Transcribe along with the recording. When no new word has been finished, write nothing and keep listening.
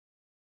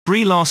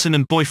Brie Larson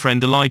and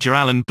boyfriend Elijah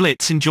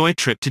Allan-Blitz enjoy a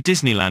trip to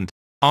Disneyland,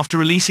 after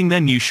releasing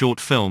their new short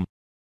film.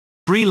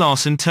 Brie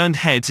Larson turned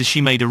heads as she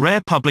made a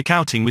rare public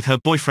outing with her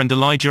boyfriend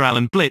Elijah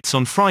Allan-Blitz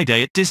on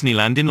Friday at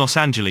Disneyland in Los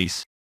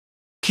Angeles.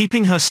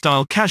 Keeping her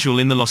style casual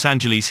in the Los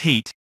Angeles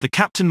heat, the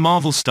Captain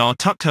Marvel star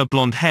tucked her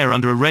blonde hair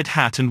under a red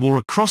hat and wore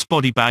a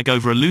crossbody bag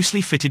over a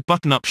loosely fitted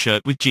button-up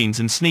shirt with jeans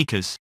and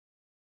sneakers.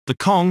 The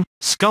Kong,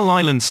 Skull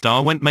Island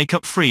star went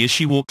makeup-free as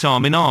she walked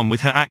arm-in-arm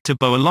with her actor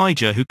beau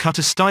Elijah, who cut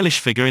a stylish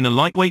figure in a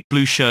lightweight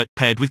blue shirt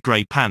paired with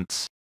grey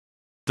pants.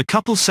 The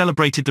couple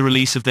celebrated the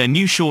release of their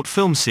new short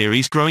film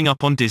series Growing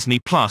Up on Disney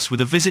Plus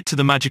with a visit to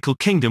the Magical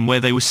Kingdom,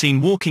 where they were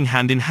seen walking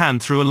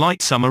hand-in-hand through a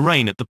light summer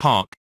rain at the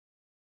park.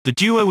 The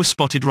duo was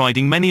spotted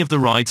riding many of the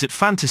rides at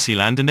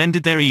Fantasyland and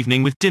ended their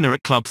evening with dinner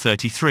at Club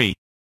 33.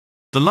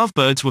 The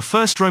lovebirds were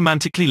first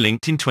romantically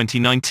linked in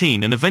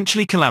 2019 and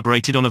eventually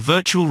collaborated on a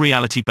virtual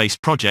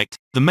reality-based project,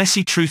 the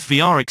Messy Truth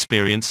VR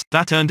experience,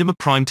 that earned him a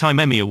Primetime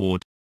Emmy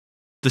Award.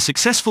 The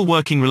successful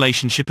working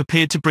relationship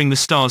appeared to bring the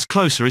stars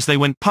closer as they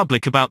went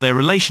public about their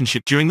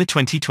relationship during the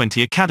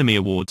 2020 Academy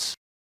Awards.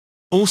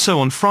 Also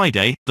on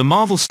Friday, the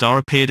Marvel star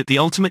appeared at the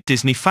Ultimate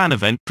Disney Fan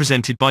event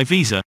presented by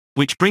Visa,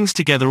 which brings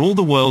together all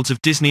the worlds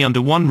of Disney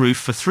under one roof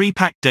for 3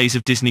 packed days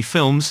of Disney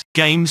films,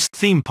 games,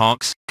 theme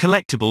parks,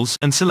 collectibles,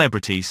 and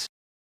celebrities.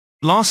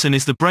 Larson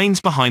is the brains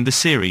behind the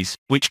series,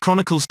 which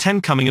chronicles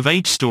 10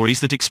 coming-of-age stories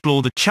that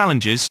explore the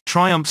challenges,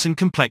 triumphs and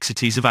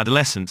complexities of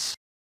adolescence.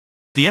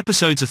 The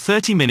episodes are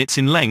 30 minutes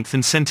in length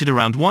and centered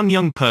around one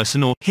young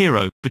person or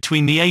hero,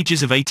 between the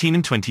ages of 18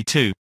 and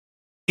 22.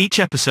 Each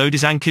episode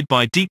is anchored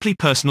by a deeply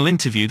personal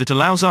interview that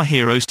allows our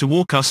heroes to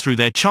walk us through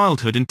their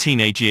childhood and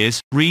teenage years,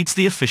 reads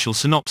the official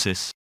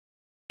synopsis.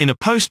 In a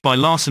post by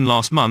Larson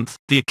last month,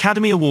 the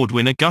Academy Award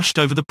winner gushed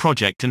over the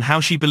project and how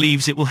she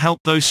believes it will help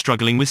those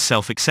struggling with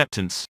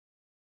self-acceptance.